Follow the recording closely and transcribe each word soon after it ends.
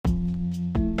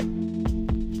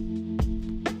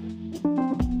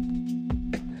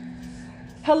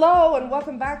Hello and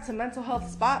welcome back to Mental Health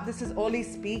Spot. This is Oli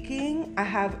speaking. I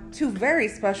have two very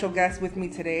special guests with me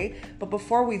today. But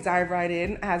before we dive right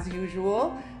in, as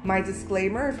usual, my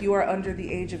disclaimer, if you are under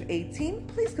the age of 18,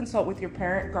 please consult with your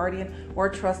parent, guardian, or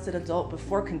trusted adult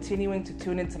before continuing to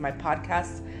tune into my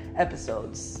podcast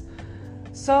episodes.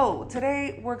 So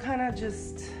today we're kind of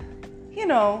just,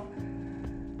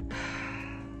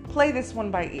 play this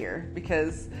one by ear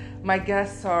because my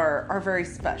guests are very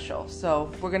special.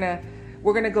 So we're gonna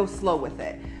go slow with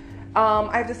it.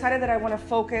 I've decided that I want to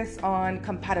focus on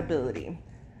compatibility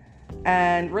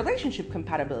and relationship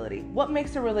compatibility. What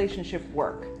makes a relationship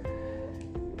work?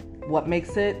 What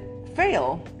makes it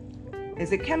fail?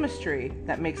 Is it chemistry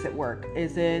that makes it work?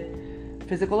 Is it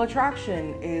physical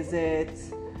attraction? Is it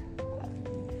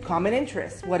common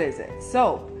interests? What is it?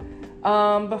 So,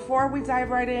 before we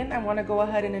dive right in, I want to go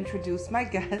ahead and introduce my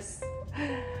guests.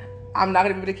 I'm not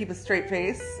going to be able to keep a straight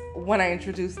face when I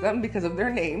introduce them because of their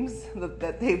names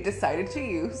that they've decided to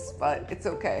use, but it's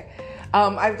okay.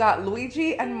 I've got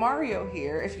Luigi and Mario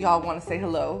here if y'all want to say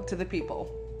hello to the people.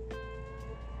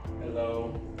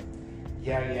 Hello.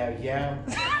 Yeah.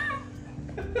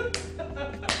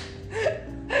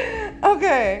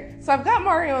 Okay, so I've got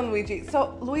Mario and Luigi.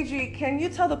 So, Luigi, can you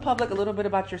tell the public a little bit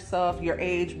about yourself, your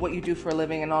age, what you do for a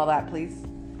living, and all that, please?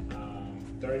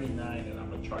 39 and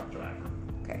I'm a truck driver.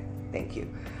 Okay, thank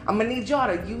you. I'm gonna need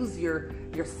y'all to use your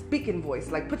speaking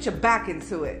voice, like put your back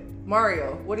into it.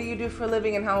 Mario, what do you do for a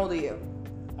living and how old are you?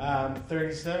 I'm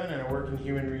 37 and I work in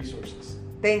human resources.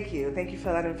 Thank you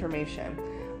for that information.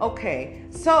 Okay,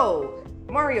 so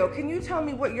Mario, can you tell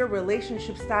me what your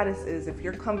relationship status is if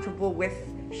you're comfortable with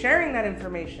sharing that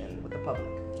information with the public?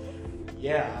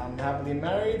 Yeah, I'm happily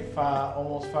married,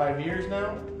 almost 5 years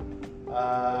now.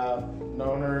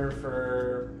 Known her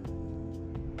for,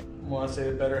 I want to say,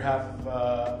 the better half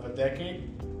of a decade.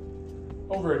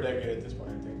 Over a decade at this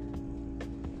point, I think.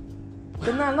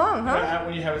 Been that long, huh? Yeah,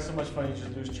 when you have so much fun, you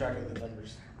just lose track of the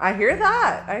numbers. I hear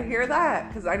that,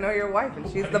 because I know your wife and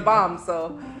she's the bomb,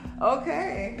 so,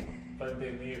 okay. But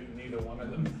they neither one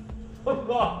of them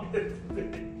longer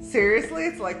than Seriously?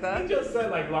 It's like that? He just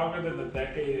said like longer than the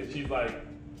decade and she's like,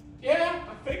 yeah,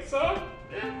 I think so.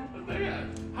 Yeah.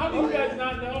 How do you guys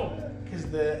not know? Because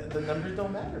the numbers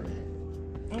don't matter,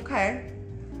 man. Okay.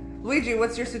 Luigi,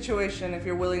 what's your situation if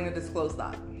you're willing to disclose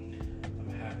that?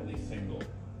 I'm happily single.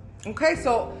 Okay,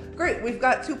 so great. We've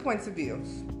got 2 points of view.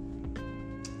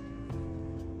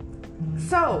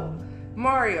 So,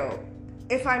 Mario,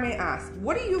 if I may ask,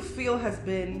 what do you feel has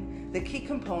been the key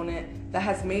component that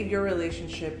has made your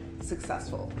relationship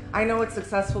successful? I know it's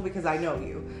successful because I know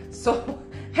you. So,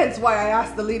 hence why I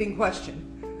asked the leading question.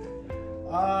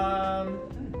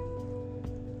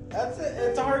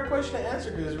 It's a hard question to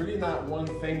answer because there's really not one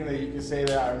thing that you can say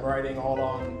that I'm writing all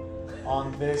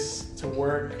on this to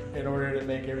work in order to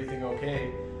make everything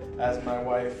okay. As my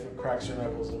wife cracks her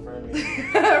knuckles in front of me.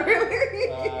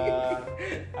 Really?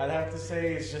 I'd have to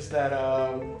say it's just that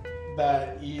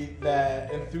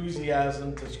that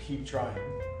enthusiasm to keep trying,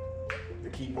 to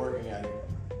keep working at it.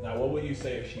 Now, what would you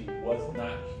say if she was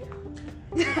not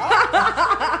here?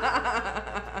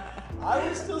 I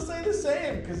would still say the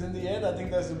same because in the end, I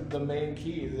think that's the main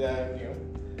key. That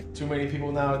too many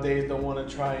people nowadays don't want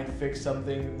to try and fix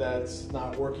something that's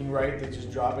not working right. They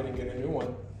just drop it and get a new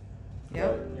one.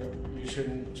 Yeah. You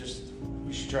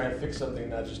should try and fix something,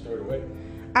 not just throw it away.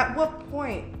 At what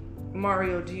point,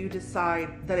 Mario, do you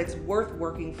decide that it's worth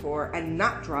working for and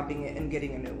not dropping it and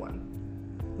getting a new one?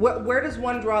 Where does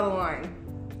one draw the line?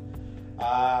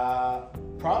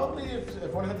 Probably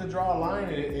if one had to draw a line,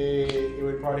 it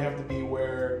would probably have to be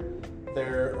where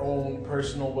their own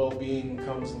personal well-being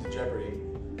comes into jeopardy.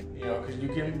 Because you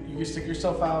can stick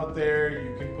yourself out there,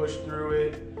 you can push through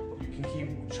it. You can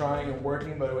keep trying and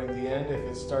working, but in the end, if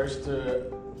it starts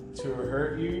to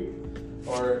hurt you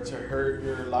or to hurt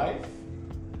your life,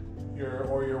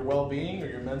 your well-being or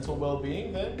your mental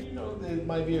well-being, then it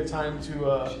might be a time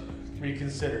to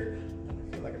reconsider.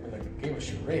 I feel like I'm in a game of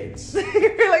charades. You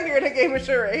feel like you're in a game of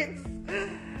charades?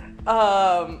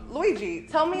 Luigi,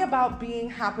 tell me about being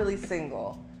happily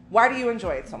single. Why do you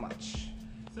enjoy it so much?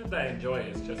 It's not that I enjoy it.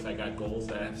 It's just I got goals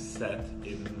that I've set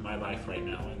in my life right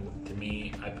now, and to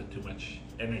me, I put too much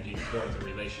energy towards a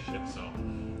relationship, so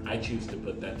I choose to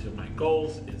put that to my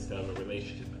goals instead of a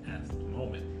relationship at the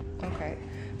moment. Okay,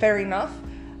 fair enough.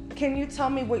 Can you tell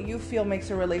me what you feel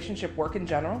makes a relationship work in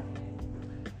general?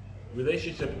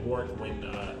 Relationship work when,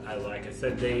 like I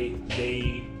said,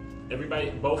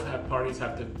 both parties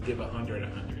have to give 100.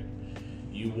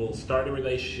 You will start a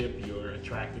relationship, you're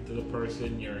attracted to the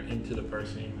person, you're into the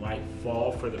person, you might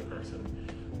fall for the person.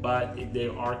 But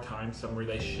there are times, some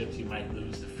relationships, you might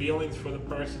lose the feelings for the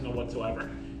person or whatsoever,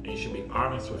 and you should be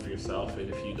honest with yourself. And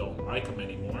if you don't like them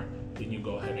anymore, then you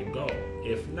go ahead and go.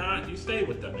 If not, you stay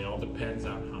with them. It all depends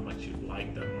on how much you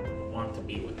like them or want to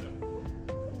be with them.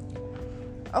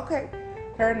 Okay,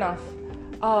 fair enough.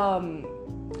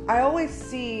 I always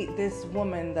see this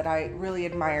woman that I really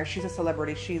admire. She's a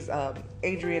celebrity. She's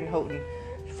Adrienne Houghton,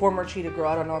 former Cheetah Girl.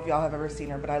 I don't know if y'all have ever seen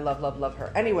her, but I love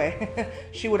her. Anyway,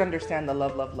 she would understand the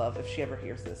love if she ever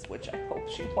hears this, which I hope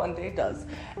she one day does.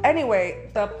 Anyway,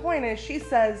 the point is, she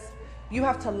says you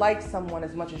have to like someone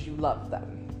as much as you love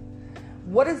them.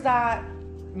 What does that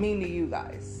mean to you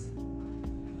guys?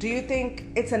 Do you think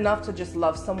it's enough to just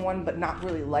love someone but not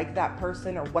really like that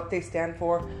person or what they stand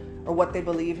for or what they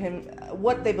believe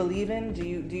in? Do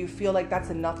you feel like that's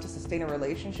enough to sustain a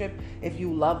relationship if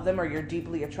you love them or you're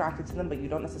deeply attracted to them but you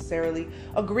don't necessarily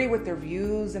agree with their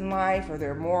views in life or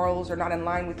their morals or not in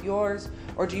line with yours?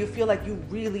 Or do you feel like you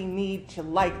really need to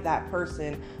like that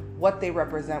person, what they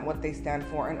represent, what they stand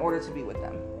for in order to be with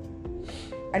them?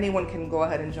 Anyone can go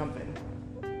ahead and jump in.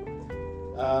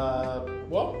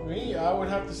 Well, me, I would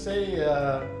have to say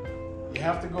you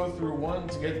have to go through one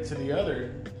to get to the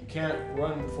other. You can't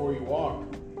run before you walk.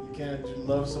 You can't just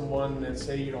love someone and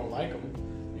say you don't like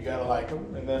them. You gotta like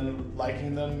them, and then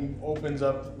liking them opens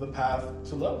up the path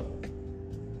to love.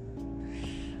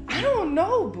 I don't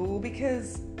know, boo,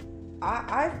 because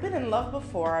I've been in love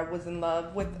before. I was in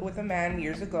love with a man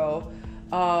years ago,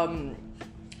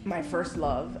 my first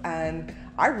love, and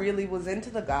I really was into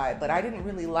the guy, but I didn't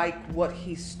really like what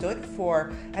he stood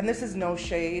for. And this is no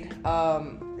shade.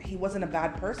 He wasn't a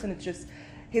bad person. It's just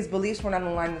his beliefs were not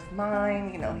in line with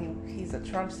mine. You know, he's a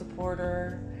Trump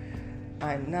supporter.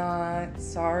 I'm not.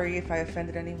 Sorry if I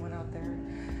offended anyone out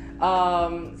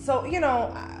there. So, you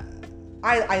know,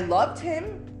 I loved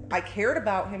him. I cared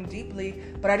about him deeply,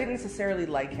 but I didn't necessarily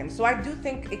like him. So I do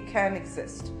think it can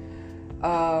exist.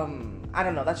 I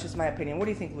don't know. That's just my opinion. What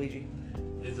do you think, Luigi?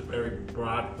 It's a very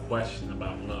broad question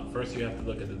about love. First, you have to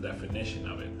look at the definition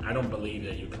of it. I don't believe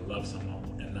that you can love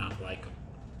someone and not like them.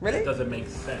 Really? It doesn't make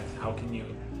sense. How can you?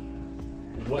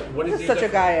 What is such a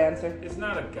guy answer? It's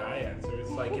not a guy answer. It's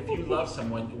like if you love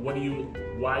someone, what do you?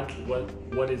 Why?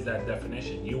 What is that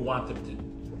definition? You want them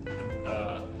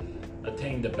to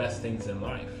attain the best things in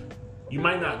life. You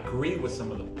might not agree with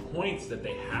some of the points that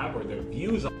they have or their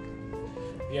views on.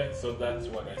 Yeah, so that's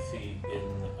what I see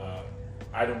in.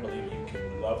 I don't believe you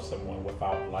can love someone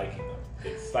without liking them.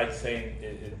 It's like saying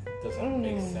it doesn't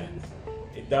make sense.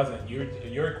 It doesn't. You're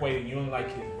equating you don't like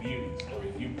his views or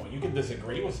his viewpoint. You can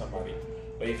disagree with somebody,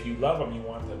 but if you love them, you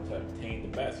want them to obtain the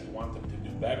best. You want them to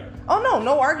do better. Oh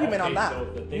no argument on that.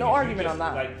 So no argument on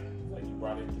that. Like you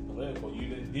brought it to political.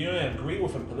 You didn't agree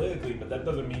with him politically, but that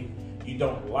doesn't mean you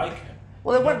don't like him.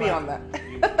 Well, it went beyond that.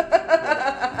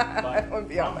 It went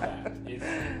beyond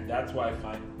that. That's why I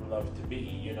find love to be.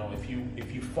 You know, if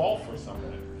you fall for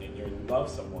someone and you love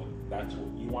someone, that's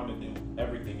what you want to do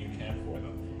everything you can for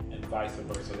them, and vice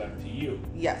versa them to you.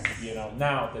 Yes. You know,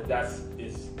 now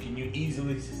can you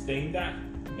easily sustain that?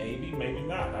 Maybe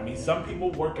not. I mean, some people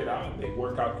work it out and they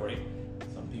work out great.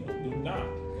 Some people do not.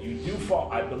 You do fall.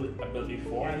 I believe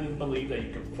before I didn't believe that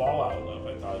you can fall out of love.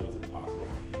 I thought it was impossible.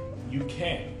 You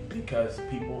can, because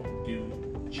people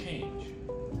do change.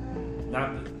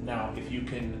 Now, if you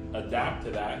can adapt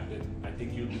to that, then I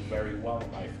think you'll do very well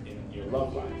in life, in your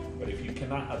love life. But if you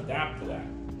cannot adapt to that,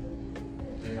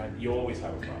 then you always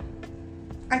have a problem.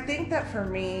 I think that for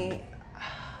me,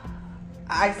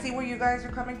 I see where you guys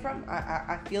are coming from.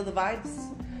 I feel the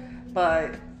vibes,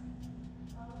 but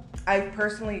I've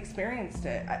personally experienced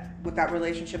it with that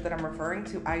relationship that I'm referring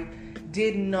to. I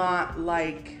did not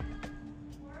like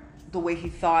the way he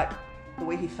thought, the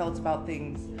way he felt about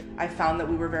things. I found that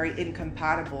we were very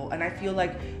incompatible, and I feel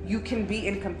like you can be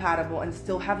incompatible and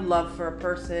still have love for a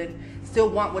person, still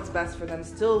want what's best for them,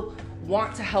 still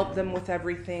want to help them with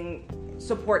everything,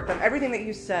 support them, everything that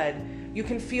you said. You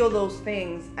can feel those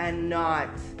things and not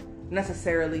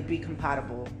necessarily be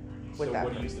compatible with that. So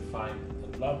what do you define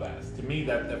love as? To me,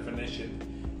 that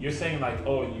definition, you're saying like,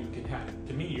 oh, you can have.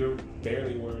 To me, you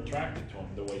barely were attracted to him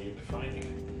the way you're defining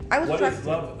it. I was What attracted is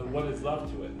love? What is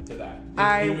love to it? To that?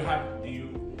 Do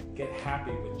you get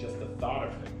happy with just the thought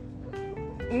of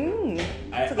him?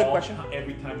 That's a good question.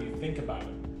 Every time you think about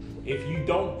him, if you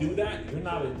don't do that, you're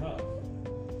not in love.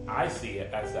 I see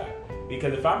it as that,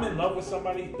 because if I'm in love with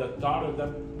somebody, the thought of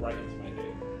them brightens my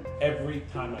day every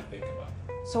time I think about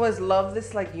them. So is love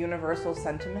this like universal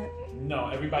sentiment? No,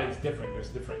 everybody's different.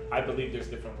 I believe there's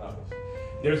different levels.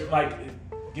 There's like,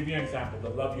 give you an example, the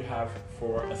love you have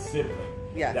for a sibling.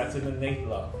 Yes. That's an innate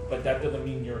love, but that doesn't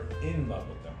mean you're in love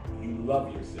with them. you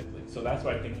love your sibling. So that's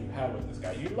what I think you had with this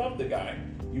guy. You loved the guy.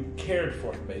 You cared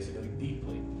for him basically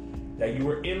deeply. That you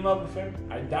were in love with him,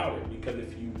 I doubt it. Because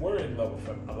if you were in love with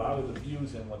him, a lot of the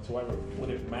views and whatsoever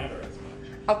wouldn't matter as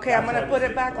much. Okay, I'm going to put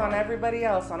it back on everybody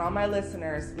else, on all my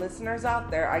listeners. Listeners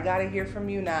out there, I got to hear from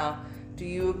you now. Do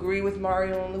you agree with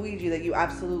Mario and Luigi that you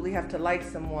absolutely have to like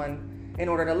someone in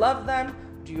order to love them?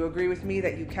 Do you agree with me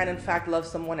that you can in fact love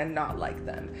someone and not like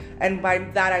them? And by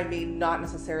that I mean not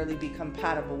necessarily be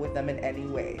compatible with them in any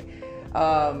way.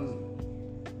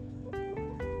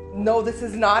 No, this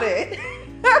is not it.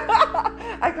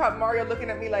 I got Mario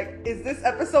looking at me like, is this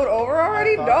episode over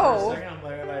already? No. For a second,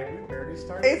 I'm like, we barely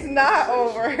started. It's not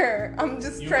over. I'm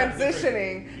just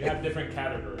transitioning. You have different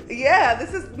categories. Yeah,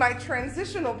 this is my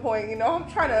transitional point. You know, I'm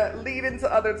trying to lead into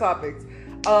other topics.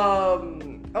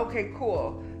 Okay,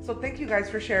 cool. So thank you guys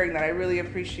for sharing that. I really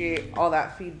appreciate all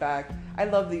that feedback. I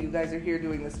love that you guys are here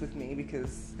doing this with me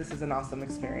because this is an awesome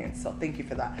experience. So thank you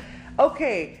for that.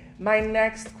 Okay, my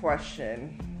next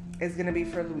question is going to be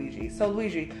for Luigi. So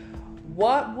Luigi,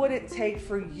 what would it take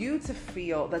for you to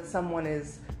feel that someone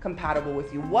is compatible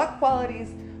with you? What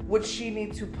qualities would she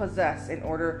need to possess in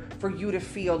order for you to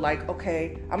feel like,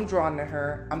 okay, I'm drawn to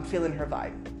her, I'm feeling her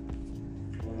vibe?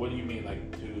 What do you mean,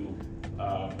 like to...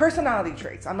 personality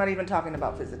traits. I'm not even talking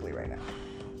about physically right now.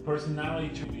 Personality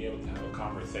to be able to have a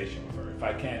conversation with her. If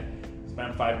I can't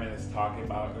spend 5 minutes talking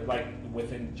about her, like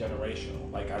within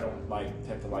generational, like I don't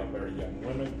tend to like very young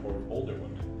women or older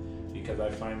women because I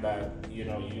find that, you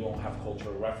know, you don't have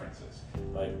cultural references.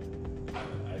 Like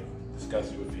I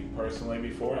discussed it with you personally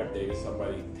before. I've dated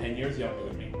somebody 10 years younger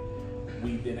than me.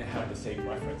 We didn't have the same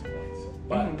reference points,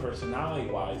 but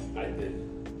personality-wise, I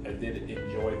did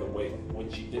enjoy the way when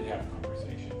she did have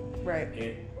conversation. Right.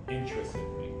 It interested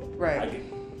me. Right.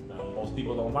 Most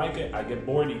people don't like it. I get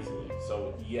bored easily.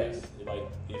 So yes, like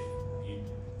if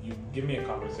you give me a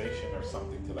conversation or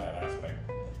something to that aspect,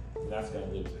 that's gonna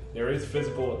lose it. There is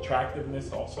physical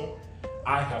attractiveness also.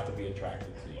 I have to be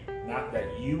attracted to you, not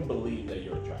that you believe that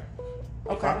you're attractive.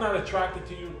 Okay. If I'm not attracted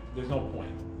to you, there's no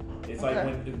point. It's like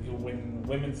when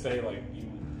women say like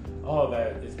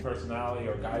that it's personality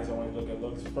or guys only look at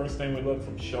looks. First thing we look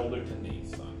from shoulder to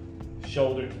knees, son.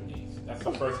 Shoulder to knees. That's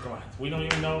the first glance. We don't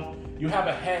even know you have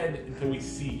a head until we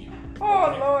see you. Oh,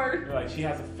 okay? Lord. You're like, she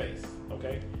has a face,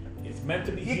 okay? It's meant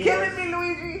to be You're humorous. killing me,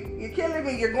 Luigi. You're killing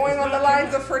me. You're going on the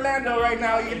lines of Fernando right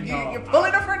now. You're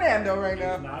pulling a Fernando right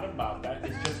now. It's not about that.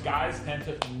 It's just guys tend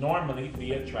to normally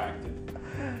be attracted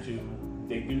to,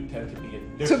 they do tend to be,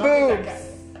 to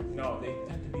boobs. No, they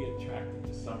tend to be attracted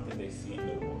to something they see in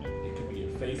the woman. It could be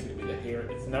your face, it could be the hair.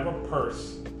 It's never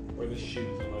purse or the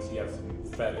shoes unless he has some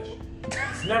fetish.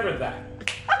 It's never that.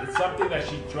 It's something that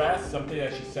she dressed, something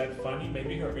that she said funny,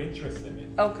 maybe her interest in it.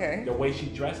 Okay. The way she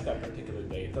dressed that particular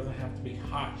day. It doesn't have to be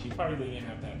hot. She probably didn't even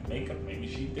have to have makeup. Maybe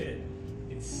she did.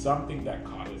 It's something that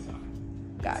caught his eye.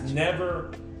 Gotcha. It's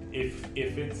never, if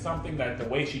it's something that the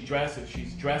way she dressed, if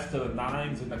she's dressed to the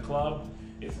nines in the club,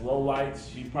 it's low lights,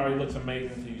 she probably looks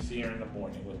amazing until you see her in the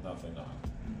morning with nothing on.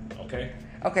 Okay?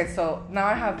 Okay, so now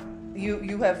I have,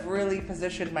 you have really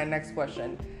positioned my next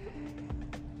question.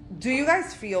 Do you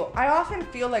guys feel, I often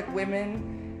feel like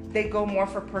women, they go more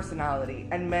for personality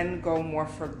and men go more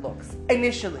for looks.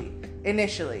 Initially,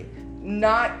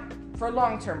 not for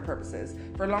long-term purposes.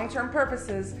 For long-term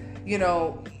purposes, you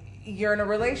know, you're in a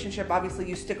relationship, obviously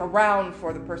you stick around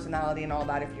for the personality and all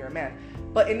that if you're a man.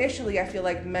 But initially, I feel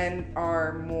like men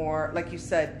are more, like you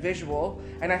said, visual,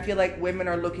 and I feel like women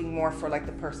are looking more for like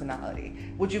the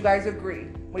personality. Would you guys agree?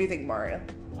 What do you think, Mario?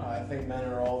 I think men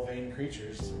are all vain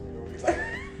creatures.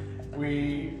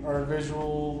 We are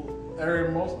visual.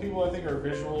 Most people, I think, are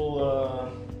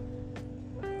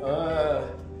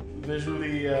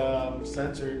visually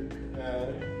censored.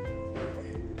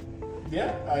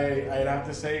 Yeah, I'd have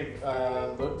to say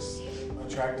looks,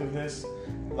 attractiveness.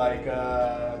 Like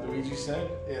Luigi said,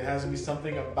 it has to be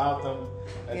something about them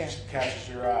that just catches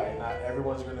your eye. Not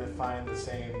everyone's going to find the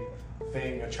same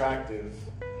thing attractive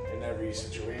in every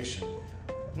situation.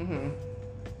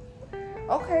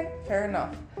 Okay, fair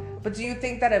enough. But do you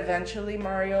think that eventually,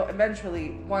 Mario,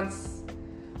 once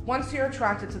you're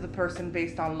attracted to the person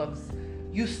based on looks,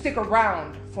 you stick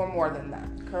around for more than that,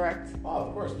 correct? Oh,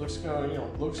 of course. Looks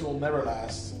will never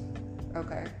last.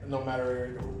 Okay. No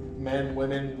matter men,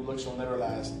 women, looks will never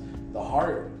last. The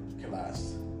heart can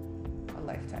last. A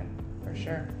lifetime, for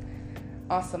sure.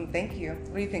 Awesome, thank you.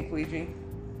 What do you think, Luigi?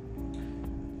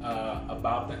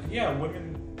 About that, yeah,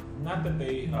 women, not that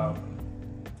they, how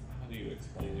do you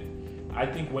explain it? I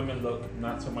think women look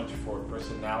not so much for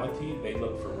personality, they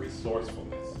look for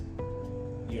resourcefulness,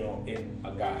 you know, in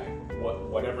a guy,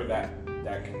 whatever that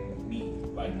can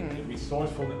mean. Like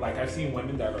resourcefulness. Like I've seen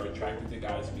women that are attracted to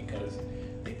guys because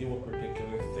they do a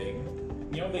particular thing.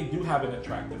 You know, they do have an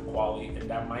attractive quality, and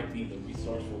that might be the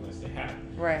resourcefulness they have.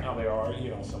 Right. Now there are, you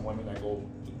know, some women that go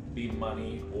be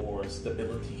money or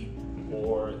stability,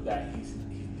 or that he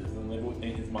doesn't live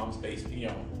in his mom's basement. You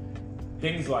know,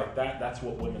 things like that. That's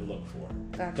what women look for.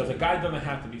 Gotcha. Because a guy doesn't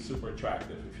have to be super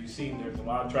attractive. If you've seen, there's a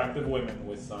lot of attractive women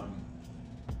with some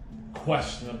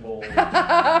questionable.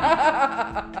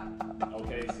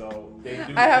 Okay, so they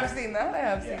do. I have seen that. I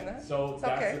have seen that. So It's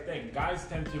that's okay. the thing. Guys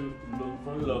tend to look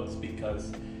for looks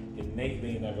because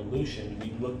innately in evolution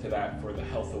we look to that for the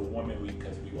health of a woman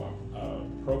because we want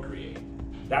procreate.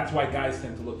 That's why guys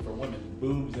tend to look for women.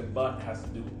 Boobs and butt has to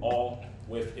do all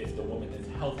with if the woman is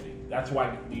healthy. That's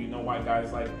why. Do you know why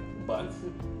guys like butts?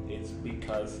 It's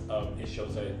because it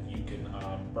shows that you can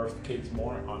birth kids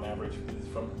more on average. This is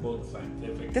from both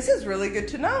scientific. This is really good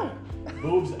to know.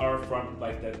 Boobs are from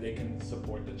like that they can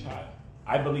support the child.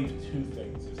 I believe two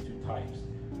things. There's two types.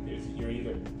 There's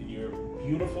you're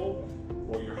beautiful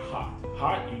or you're hot.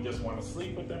 Hot, you just want to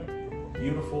sleep with them.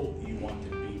 Beautiful, you want to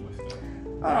be with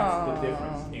them. That's the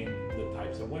difference in the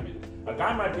types of women. A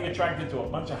guy might be attracted to a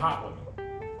bunch of hot women,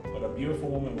 but a beautiful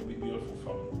woman will be beautiful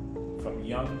from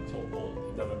young to old.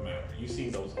 It doesn't matter. You see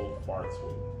those old farts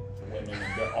with women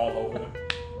and they're all over them.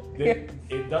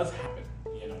 It does happen,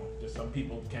 you know. Just some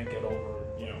people can't get over,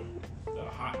 you know, the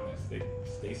hotness. They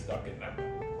stay stuck in that.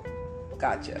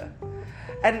 Gotcha.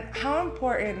 And how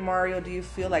important, Mario, do you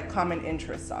feel like common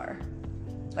interests are?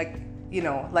 Like, you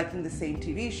know, liking the same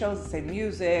TV shows, the same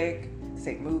music, the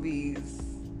same movies.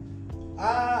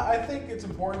 I think it's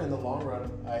important in the long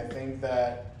run. I think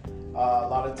that a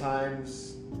lot of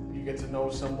times you get to know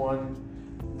someone.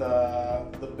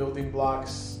 The building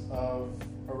blocks of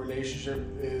a relationship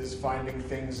is finding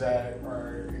things that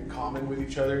are in common with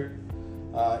each other.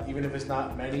 Even if it's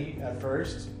not many at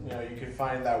first, you know, you can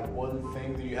find that one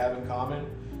thing that you have in common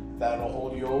that'll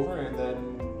hold you over, and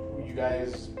then you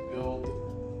guys build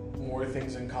more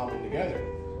things in common together.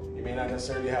 You may not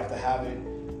necessarily have to have it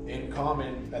in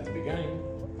common at the beginning,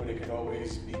 but it can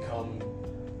always become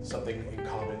something in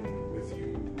common with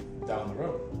you down the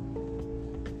road.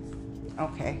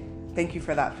 Okay, thank you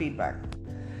for that feedback.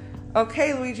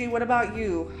 Okay, Luigi, what about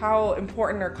you? How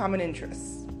important are common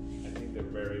interests? I think they're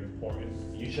very important.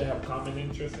 You should have common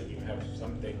interests, and you have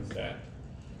some things that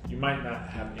you might not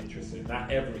have interest in.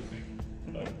 Not everything,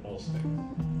 but most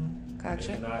things.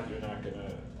 Gotcha. If not,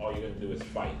 all you're gonna do is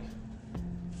fight.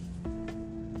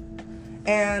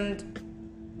 And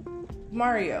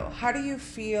Mario, how do you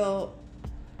feel?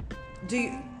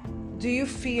 Do you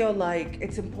feel like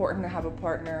it's important to have a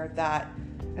partner that,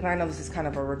 and I know this is kind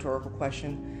of a rhetorical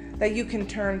question, that you can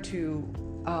turn to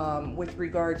with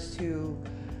regards to,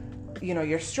 you know,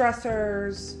 your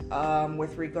stressors,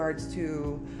 with regards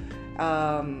to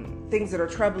things that are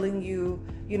troubling you?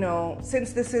 You know,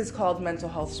 since this is called Mental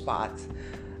Health Spot,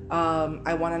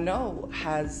 I want to know,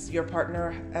 has your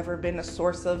partner ever been a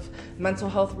source of mental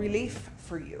health relief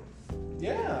for you?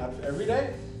 Yeah, every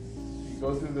day. You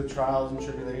go through the trials and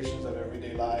tribulations of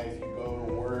everyday life. You go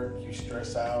to work, you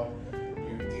stress out,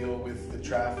 you deal with the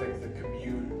traffic, the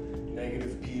commute,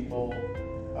 negative people.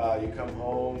 You come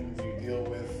home, you deal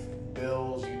with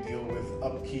bills, you deal with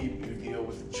upkeep, you deal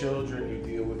with the children, you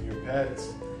deal with your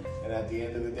pets. And at the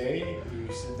end of the day,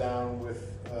 you sit down with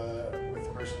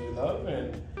the person you love,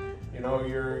 and you know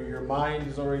your mind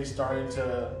is already starting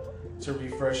to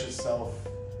refresh itself,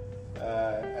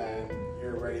 and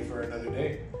you're ready for another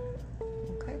day.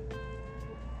 Okay.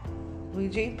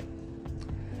 Luigi,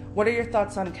 what are your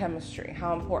thoughts on chemistry?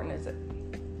 How important is it?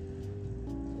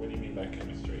 What do you mean by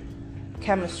chemistry?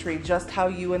 Chemistry, just how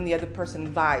you and the other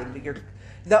person vibe,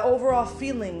 the overall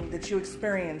feeling that you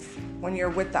experience when you're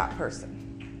with that person.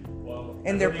 Well,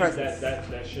 in their presence.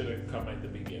 That should have come at the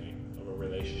beginning of a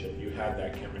relationship. You had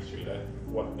that chemistry. That's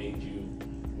what made you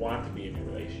want to be in a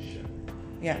relationship.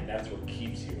 Yeah. And that's what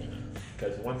keeps you in it.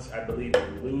 Because once, I believe,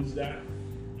 you lose that,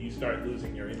 you start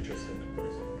losing your interest in the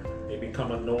person. They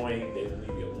become annoying, they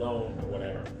leave you alone, or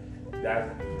whatever.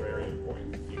 That is very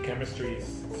important. Your chemistry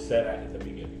is set at the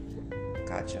beginning.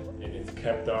 Gotcha. And it's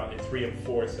kept on, it's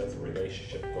reinforced as the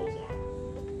relationship goes on.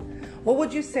 What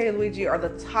would you say, Luigi, are the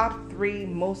top 3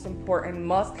 most important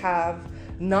must-have,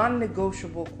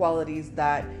 non-negotiable qualities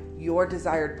that your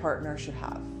desired partner should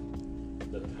have?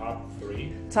 The top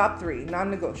 3? Top 3,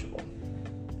 non-negotiable.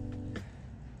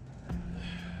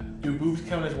 Do boobs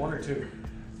count as 1 or 2?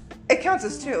 It counts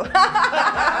as 2.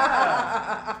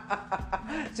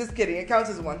 Just kidding, it counts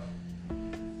as 1.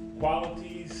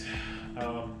 Qualities,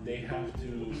 they have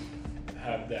to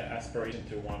have that aspiration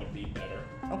to want to be better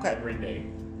Okay. every day.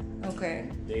 Okay.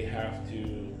 They have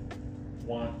to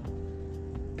want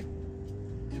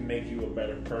to make you a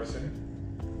better person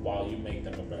while you make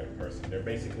them a better person. They're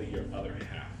basically your other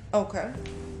half. Okay.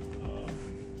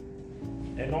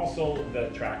 And also the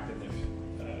attractiveness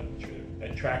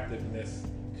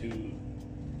to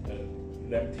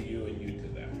them to you and you to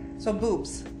them. So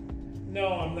boobs. No,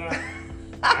 I'm not.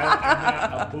 I'm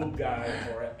not a boob guy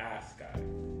or an ass guy.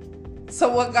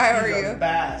 So what guy are He's you? a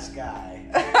bass guy.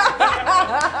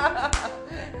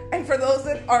 And for those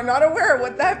that are not aware of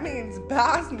what that means,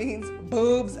 bass means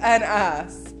boobs and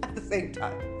ass at the same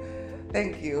time.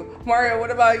 Thank you. Mario,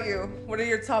 what about you? What are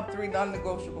your top 3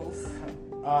 non-negotiables?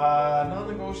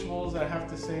 Non-negotiables, I have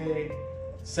to say,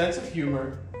 sense of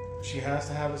humor. She has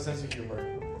to have a sense of humor.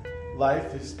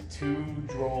 Life is too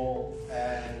droll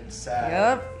and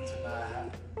sad to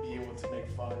not be able to make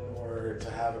fun or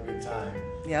to have a good time.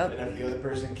 Yep. And if the other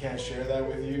person can't share that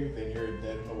with you, then you're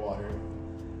dead in the water.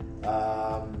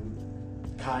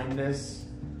 Kindness.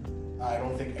 I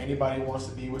don't think anybody wants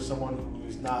to be with someone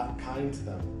who's not kind to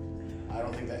them. I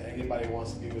don't think that anybody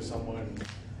wants to be with someone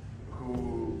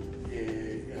who,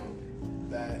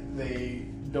 that they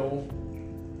don't.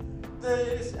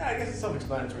 I guess it's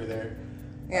self-explanatory there.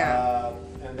 Yeah.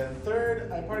 And then third,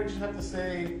 I probably just have to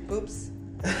say Boobs.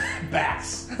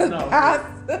 bass. No. Bass.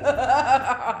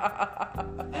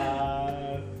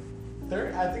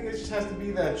 Third, I think it just has to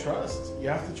be that trust. You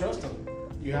have to trust them.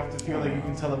 You have to feel like you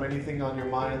can tell them anything on your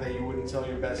mind that you wouldn't tell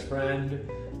your best friend,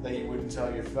 that you wouldn't tell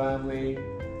your family.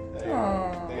 That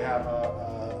they have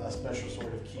a special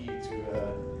sort of key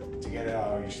to get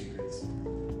out of your secrets.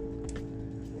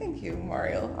 Thank you,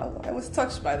 Mario. I was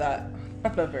touched by that.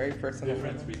 I'm a very personal.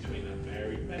 Difference between a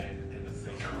married man and a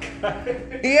single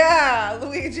guy. Yeah,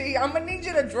 Luigi, I'm gonna need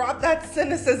you to drop that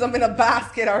cynicism in a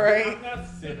basket, all right? I'm not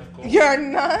cynical. You're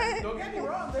not? Don't get me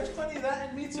wrong. There's plenty of that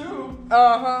in me too.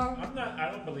 Uh-huh. I'm not.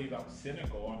 I don't believe I'm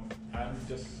cynical. I'm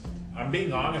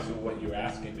being honest with what you're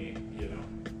asking me.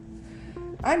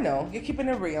 I know. You're keeping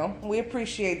it real. We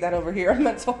appreciate that over here at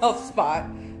Mental Health Spot.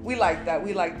 We like that.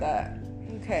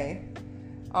 Okay.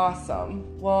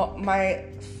 Awesome. Well, my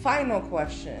final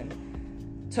question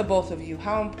to both of you,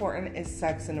 how important is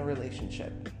sex in a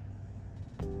relationship?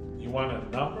 You want a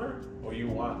number or you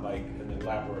want like an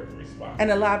elaborate response?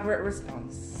 An elaborate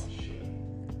response. Oh,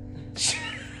 shit.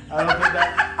 I don't think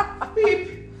that.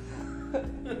 Beep.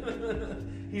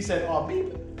 He said, "Oh,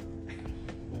 beep."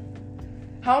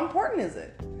 How important is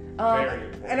it? Very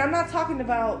important. And I'm not talking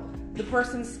about the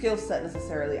person's skill set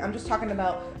necessarily. I'm just talking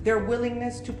about their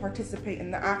willingness to participate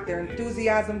in the act, their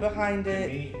enthusiasm behind To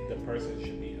it. me, the person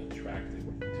should be attracted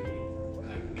to.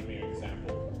 Give me an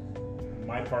example.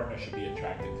 My partner should be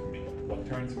attracted to me. What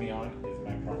turns me on is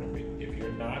my partner. If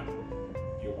you're not,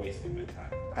 you're wasting my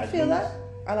time. I feel that.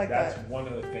 I like That's that. one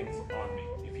of the things on me.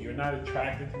 If you're not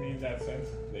attracted to me in that sense,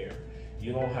 there.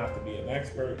 You don't have to be an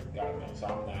expert. God knows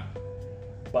I'm not.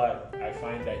 But I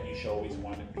find that you should always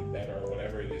want to be better or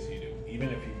whatever it is you do. Even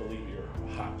if you believe you're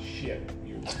hot shit,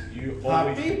 you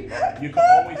always you can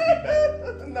always be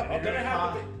better. No. And you're gonna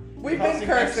have to be. We've been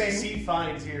cursing. FCC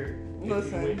fines here.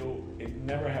 Listen. It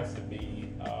never has to be.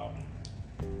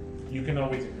 You can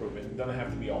always improve it. It doesn't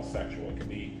have to be all sexual. It can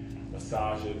be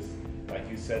massages, like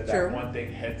you said. That True. one thing,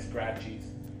 head scratchies.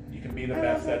 You can be the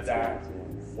best at that.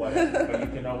 Whatever, but you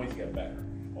can always get better.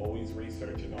 Always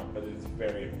research it on, but it's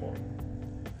very important.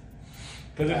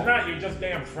 Because if not, you're just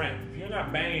damn friends. If you're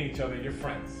not banging each other, you're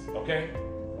friends, okay?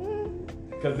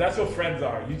 Because that's what friends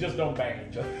are. You just don't bang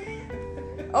each other.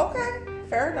 Okay,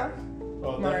 fair enough.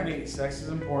 Well, definitely, sex is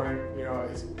important.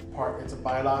 It's a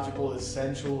biological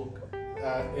essential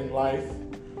in life.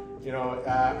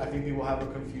 I think people have a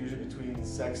confusion between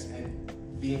sex and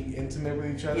being intimate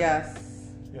with each other. Yes.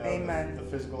 Amen. The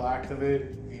physical act of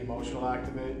it, the emotional act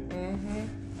of it. Mm-hmm.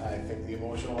 I think the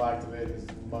emotional act of it is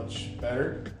much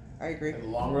better I agree. in the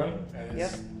long run, and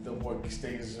it's the what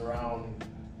stays around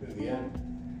in the end.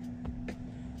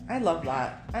 I love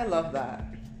that.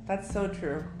 That's so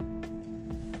true.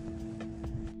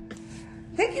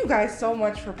 Thank you guys so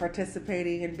much for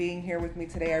participating and being here with me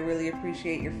today. I really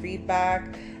appreciate your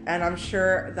feedback, and I'm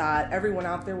sure that everyone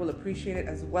out there will appreciate it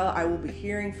as well. I will be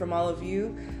hearing from all of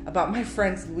you about my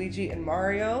friends Luigi and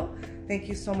Mario. Thank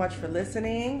you so much for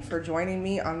listening, for joining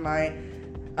me on my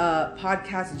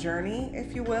podcast journey,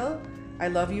 if you will. I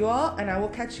love you all, and I will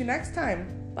catch you next time.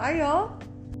 Bye, y'all.